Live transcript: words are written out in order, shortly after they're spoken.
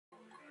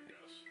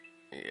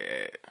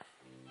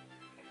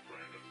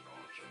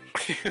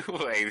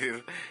Like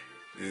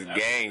this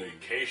game.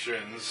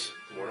 Vacations,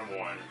 more than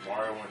one.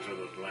 Mario went to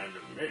the land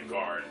of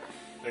Midgard,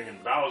 thinking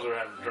Bowser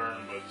had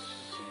returned, but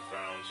he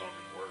found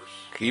something worse.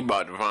 He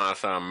about to find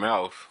something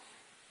else.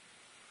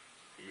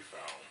 He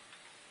found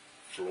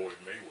Floyd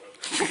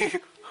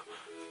Mayweather.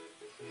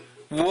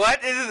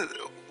 What is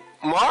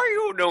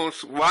Mario? Don't.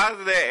 Why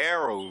is there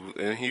arrows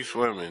and he's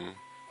swimming?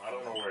 I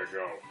don't know where to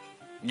go.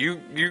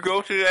 You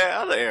go to that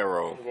other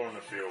arrow. I'm going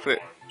to field Fit.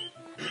 one.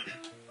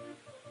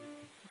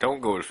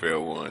 Don't go to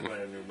field one.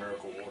 Playing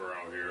numerical order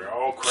out here.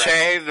 Oh crap!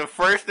 Chaz, the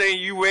first thing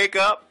you wake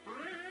up,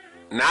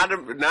 not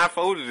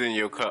folded in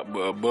your cup, but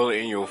a bullet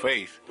in your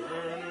face.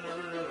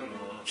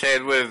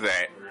 Chaz, what is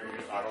that?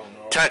 I don't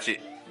know. Touch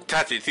it,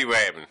 see what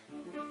happens.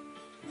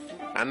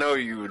 I know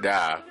you would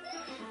die,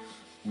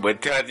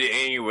 but touch it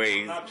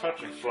anyways. I'm not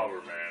touching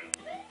Flower, man.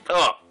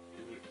 Up.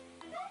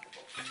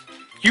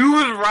 You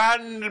was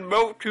riding the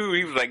boat too.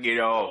 He was like, get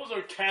off. Those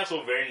are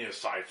Castlevania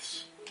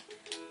scythes.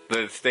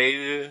 The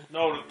stages?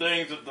 No, the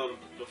things that the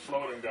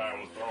floating guy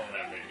was throwing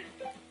at me.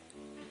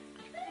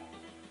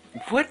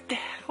 What the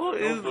hell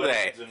is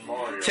that? In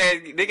Mario.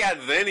 Chad, they got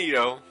Zenny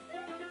though.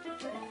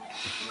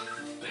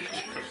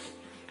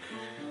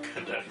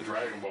 Got that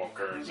Dragon Ball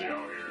currency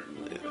out here.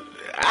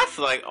 That's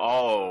like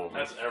all.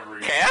 That's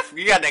every.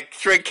 You got that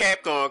straight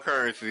Capcom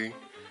currency.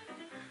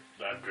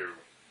 That too.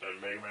 That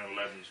Mega Man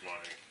 11's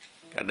money.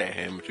 Got that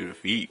hammer to the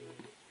feet.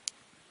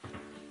 I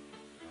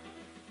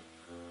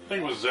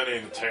think it was Zenny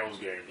in the Tails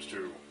games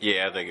too.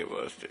 Yeah, I think it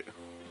was too.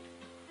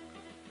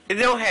 It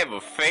don't have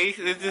a face.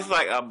 It's just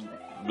like a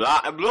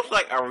block. It looks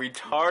like a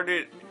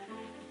retarded,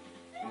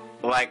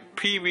 like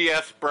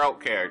PBS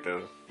Sprout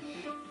character,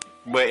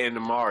 but in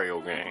the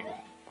Mario game.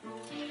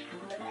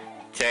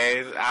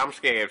 Chaz, I'm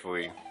scared for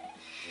you.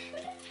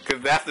 Cause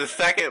that's the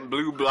second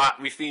blue block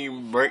we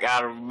seen break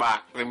out of the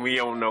box, and we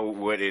don't know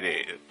what it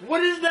is.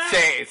 What is that?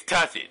 Chaz,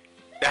 touch it.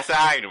 That's an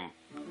item.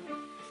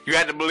 You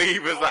have to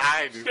believe it's an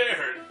item.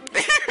 Scared.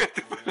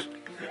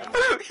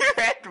 You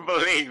have to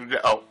believe,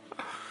 though.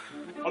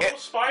 Are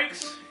those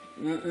spikes?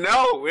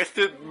 No, it's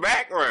the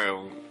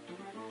background.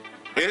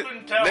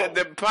 Couldn't tell.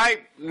 The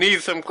pipe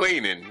needs some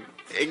cleaning.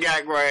 It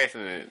got grass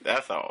in it.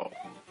 That's all.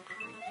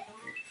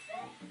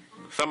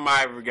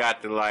 Somebody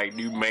forgot to like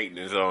do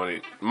maintenance on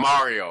it.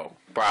 Mario,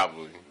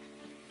 probably.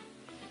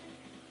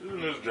 This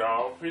isn't his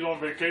job. He's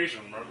on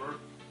vacation, remember?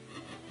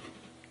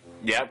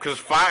 Yeah, because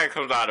fire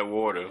comes out of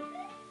water.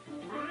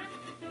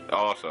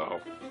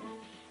 Also.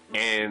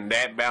 And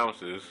that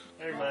bounces.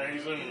 Hey man,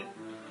 he's in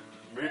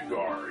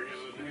Midgard.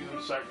 He's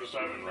in Sector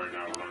 7 right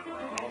now running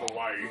around. I don't know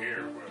why you're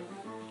here, but...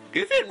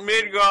 Isn't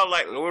Midgard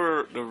like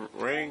Lord of the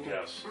Rings?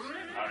 Yes.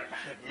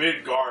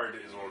 Midgard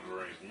is Lord of the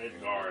Rings.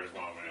 Midgard is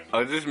Mom and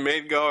Oh, is this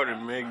Midgard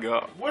and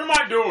Midgard? What am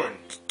I doing?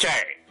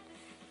 Chad.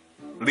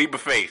 Leap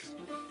of faith.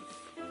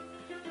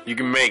 You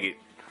can make it.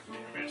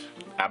 Damn it.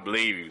 I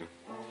believe you.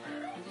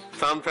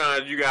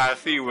 Sometimes you gotta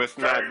see what's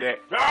not that.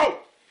 No!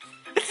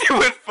 It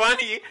was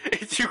funny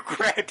is you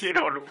grabbed it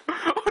on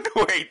the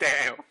way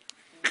down.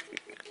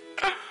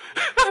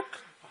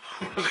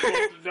 I'm supposed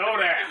to know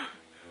that.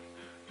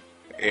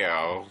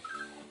 Yo.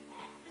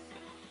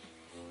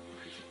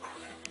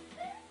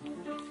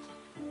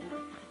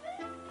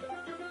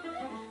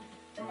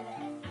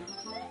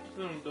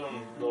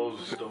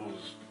 Those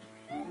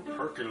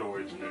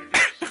Herculoids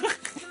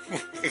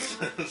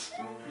niggas.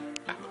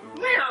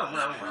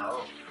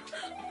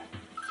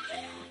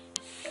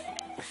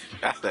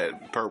 That's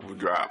that purple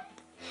drop.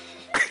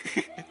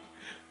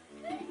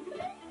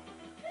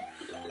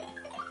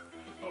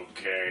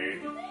 Okay.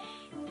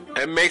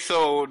 It makes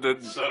so the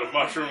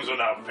mushrooms are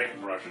now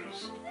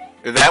paintbrushes.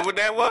 Is that what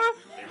that was?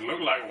 They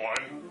look like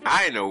one.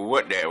 I didn't know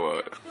what that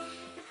was.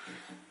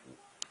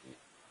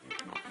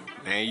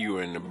 Man, you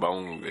were in the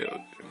Bone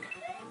Village.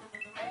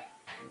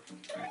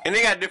 And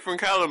they got different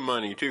color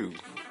money too.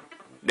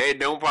 They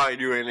don't probably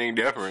do anything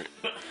different.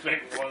 I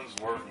think one's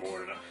worth more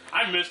than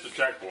I missed the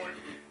checkpoint.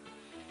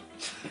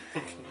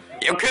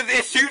 Yeah, because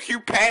it shoots you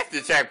past the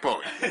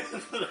checkpoint.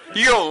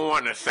 You don't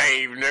want to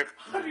save, Nick.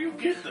 How do you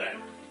get that?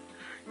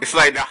 It's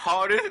like the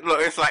hardest. Look,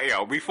 it's like,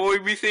 yo, before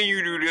we see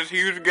you do this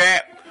huge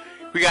gap,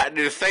 we got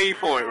this save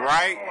point,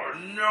 right? Oh,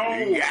 no.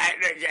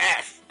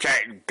 Yes,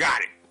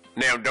 got it.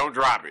 Now, don't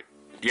drop it.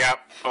 Yep,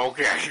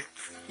 okay.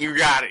 You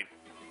got it.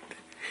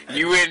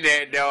 You in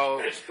there,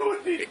 dog.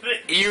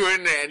 You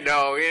in there,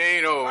 dog. It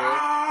ain't over.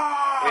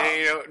 It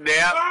ain't over.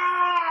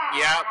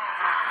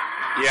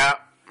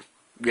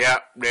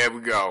 Yep, there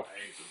we go.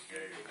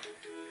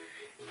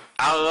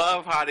 I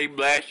love how they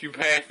blast you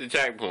past the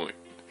checkpoint.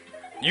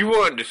 You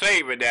wanted to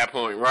save at that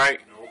point,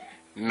 right? Nope.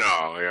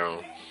 No,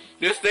 yo.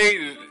 This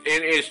stage is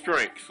in its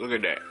strengths. Look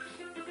at that.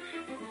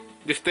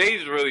 The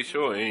stage is really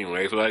short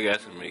anyway, so I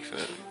guess it makes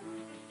sense.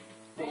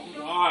 But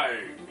why?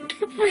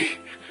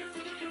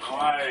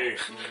 Why?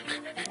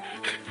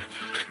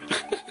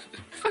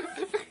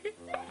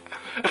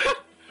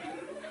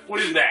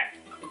 What is that?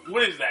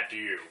 What is that to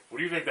you? What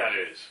do you think that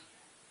is?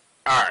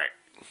 Alright.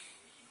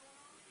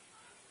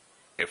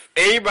 If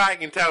anybody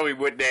can tell me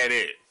what that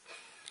is,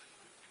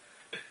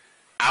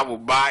 I will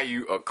buy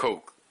you a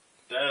Coke.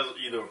 That is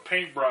either a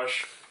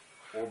paintbrush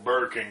or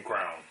Burger King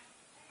crown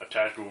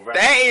attached to a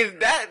vacuum.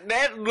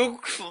 That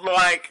looks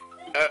like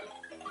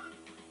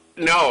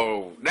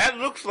no. That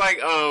looks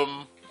like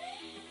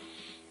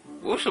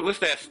what's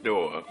that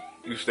store?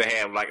 Used to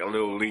have like a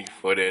little leaf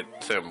for that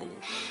symbol.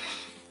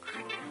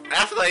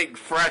 That's like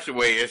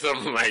Freshway or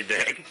something like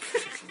that.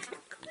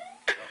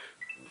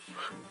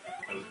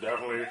 That's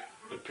definitely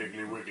the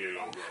Piggly Wiggly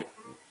logo.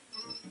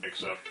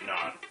 Except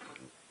not.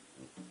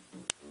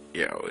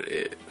 Yo, it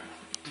is.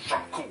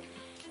 Oh, cool.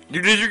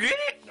 Did you get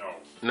it? No.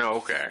 No,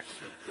 okay.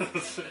 I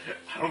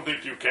don't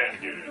think you can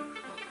get it.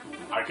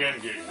 I can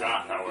get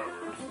got,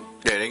 however.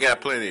 Yeah, they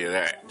got plenty of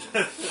that.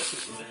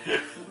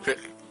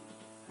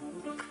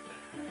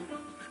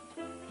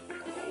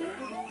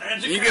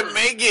 You can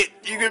make it.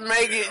 You can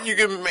make it. You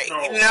can make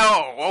it.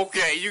 No,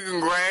 okay. You can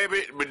grab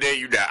it, but then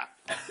you die.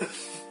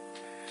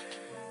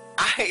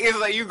 It's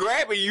like you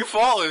grab it, you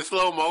fall in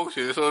slow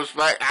motion. So it's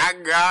like, I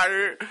got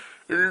it.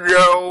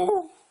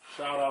 No.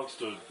 Shout outs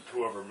to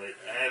whoever made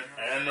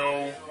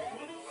Anno.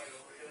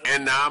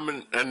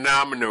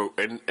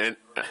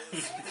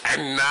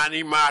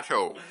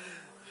 Anonimato.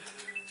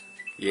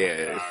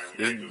 Yeah,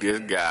 this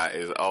guy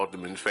is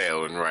ultimate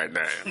failing right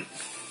now.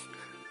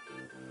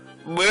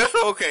 But it's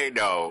okay,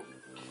 though.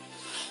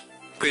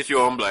 Put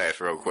you on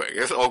blast real quick.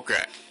 It's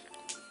okay.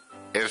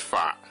 It's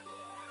fine.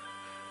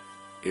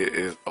 It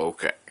is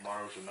okay.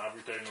 Mario should not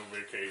be taking no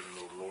vacation,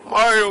 no Lord.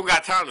 Mario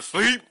got time to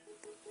sleep.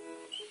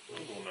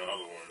 I'm going the other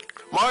one.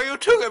 Mario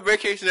took a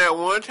vacation at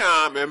one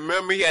time, and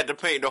remember he had to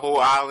paint the whole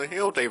island. He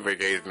don't take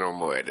vacation no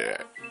more after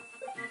that.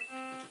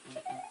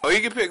 Oh,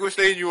 you can pick which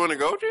stage you want to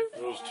go to?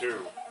 Those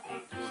two.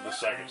 This is the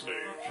second stage.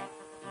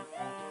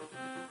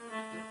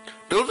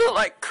 Those are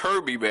like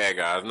Kirby bad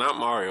guys, not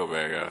Mario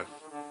bad guys.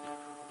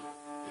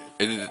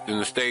 And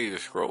the stage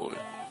is scrolling.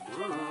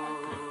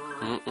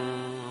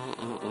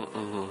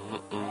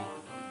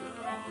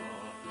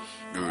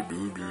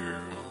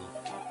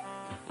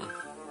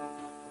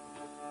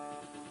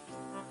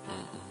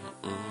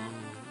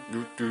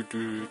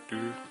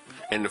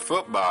 And the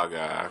football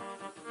guy,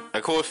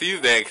 of course,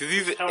 he's there because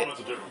he's. His helmet's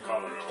a different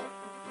color,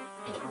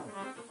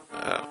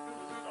 though.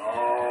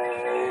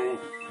 Oh,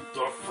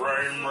 the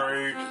frame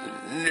rate.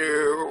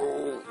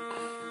 No.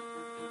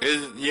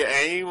 Is your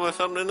aim or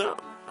something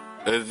up?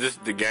 Or is this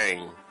the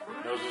game?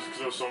 No, it's just because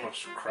there was so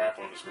much crap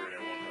on the screen at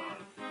one time.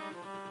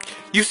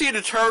 You see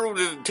the turtle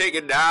just take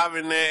a dive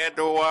in there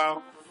after a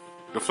while?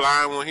 The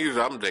flying one, he was,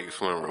 I'm gonna take a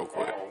swim real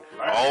quick.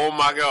 Oh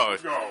my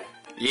gosh. Go.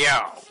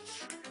 Yeah.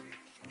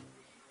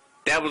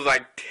 That was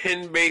like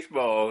 10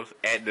 baseballs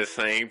at the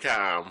same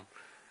time.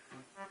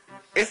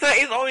 It's like,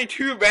 it's only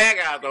 2 bad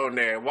guys on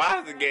there. Why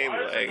is the game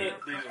lagging?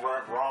 These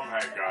ROM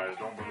hack guys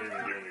don't believe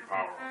in giving you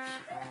power-ups.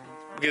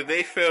 Because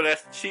they feel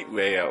that's the cheap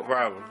way out,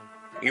 probably.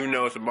 Even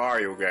though it's a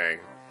Mario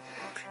game.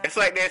 It's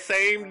like that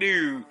same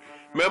dude.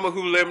 Remember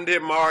who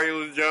limited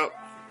Mario's jump?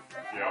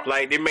 Yeah.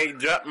 Like they made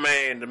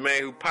Jumpman, the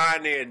man who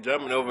pioneered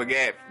jumping over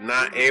gaps,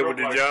 not able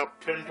to like jump.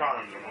 10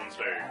 times in one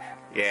stage.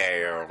 Yeah,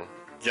 yo.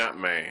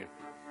 Jumpman.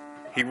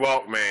 He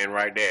walked man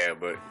right there,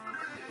 but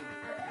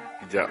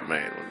he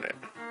Jumpman on that.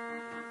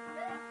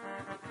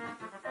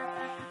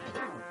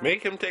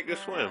 Make him take a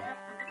swim.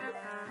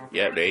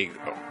 Yep, there you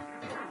go.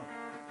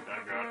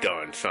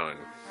 Done, son.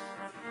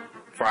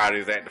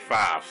 Fridays at the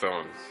 5,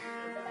 son.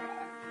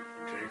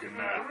 Taking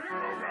that.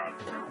 Oh,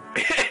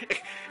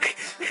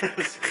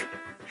 God.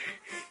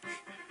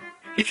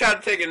 He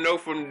tried to take a note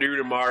from the dude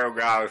in Mario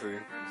Galaxy.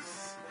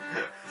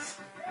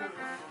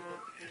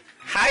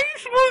 How you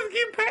supposed to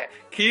get past?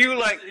 Can you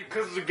like?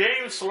 Because the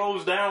game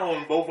slows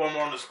down both of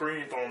them on the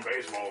screen throwing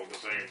baseball at the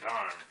same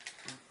time.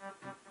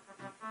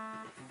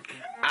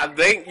 I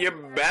think your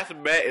best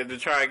bet is to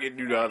try and get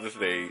through the other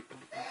stage.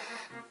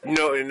 You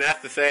know, and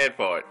that's the sad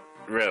part,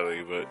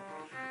 really. But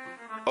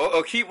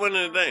or keep one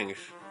of the things.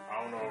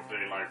 I don't know if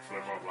they like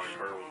flip up like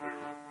hurdles do.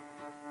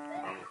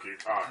 I'm gonna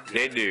keep.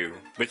 They do,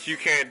 but you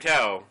can't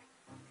tell.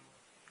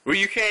 Well,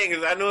 you can,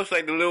 because I noticed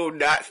like the little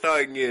dots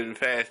started getting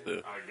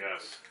faster. I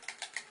guess.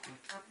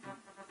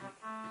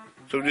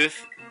 So just,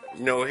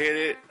 you know, hit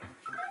it,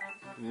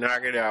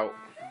 knock it out,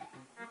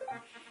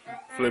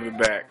 flip it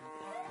back.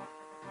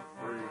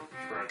 Breathe,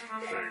 stretch,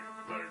 shake,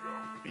 let it go.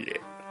 Yeah.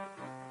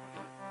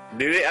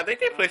 Dude, I think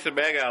they placed the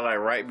bad guy like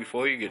right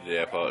before you get to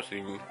that part.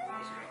 See me?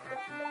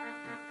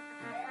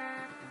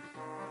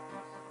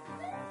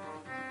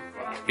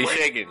 He's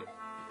shaking.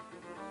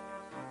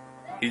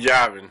 He's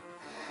jiving.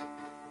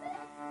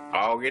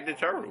 I'll get the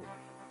turtle.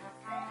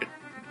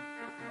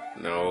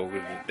 No,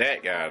 because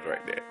that guy's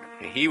right there.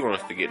 And he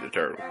wants to get the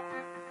turtle.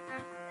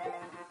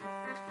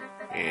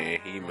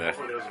 And he messed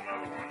up. There's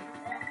another one.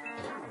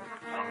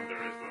 I don't think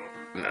there is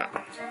though. No.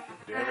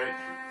 Damn it.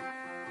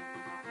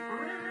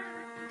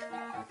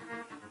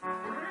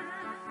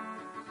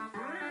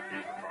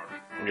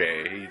 Yeah,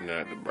 he's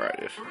not the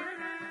brightest.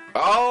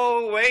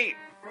 Oh, wait.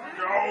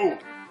 No.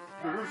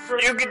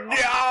 You can.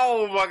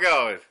 Oh my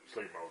gosh.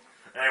 Sleep mode.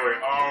 Anyway,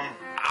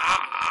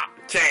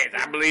 Chance,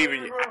 I believe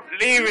in you. I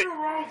believe it.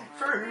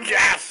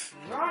 Yes.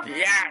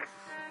 Yes.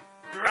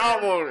 I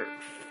want it.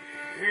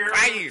 Here.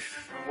 Face.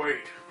 Wait.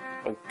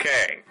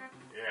 Okay.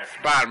 Yeah.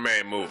 Spider-Man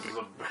This movie. is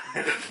a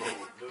bad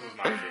move. This is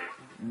not good.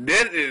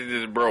 This is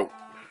just broke.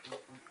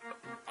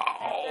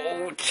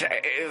 Oh,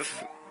 Chaz.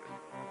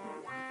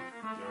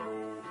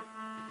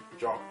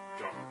 Yo.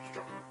 Jump.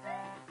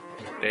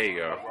 There you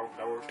go.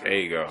 That works too. There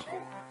you go. That's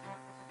cool.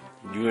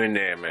 You in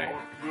there, man. All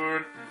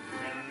good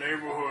in the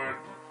neighborhood.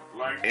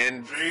 Like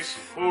And- Jace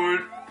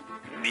Hood.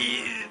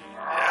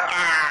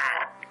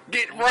 Ah,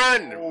 get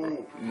run.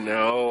 Oh.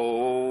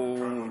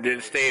 No,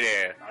 didn't stay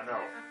there. I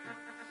know.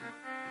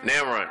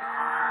 Now run.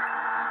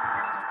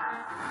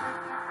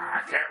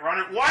 I can't run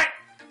it. What?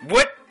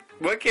 What?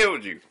 What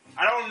killed you?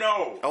 I don't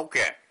know.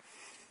 Okay.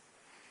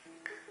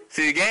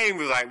 See, the game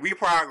was like, we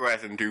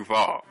progressing too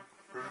far.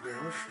 This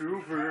game is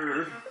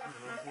stupid.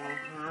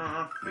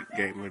 The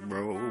game is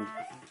broke.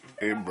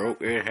 It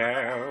broke in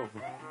hell.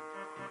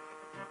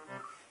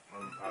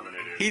 I'm an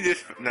idiot. He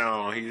just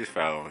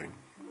following.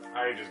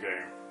 I hate this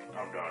game.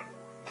 I'm done.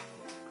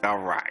 All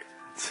right.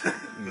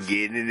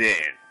 Getting it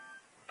in.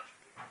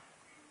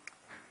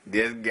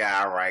 This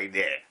guy right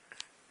there.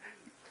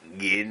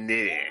 Getting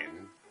it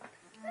in.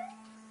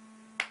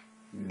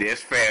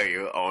 This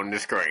failure on the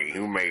screen.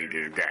 Who made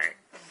this game?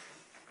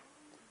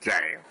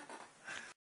 Damn.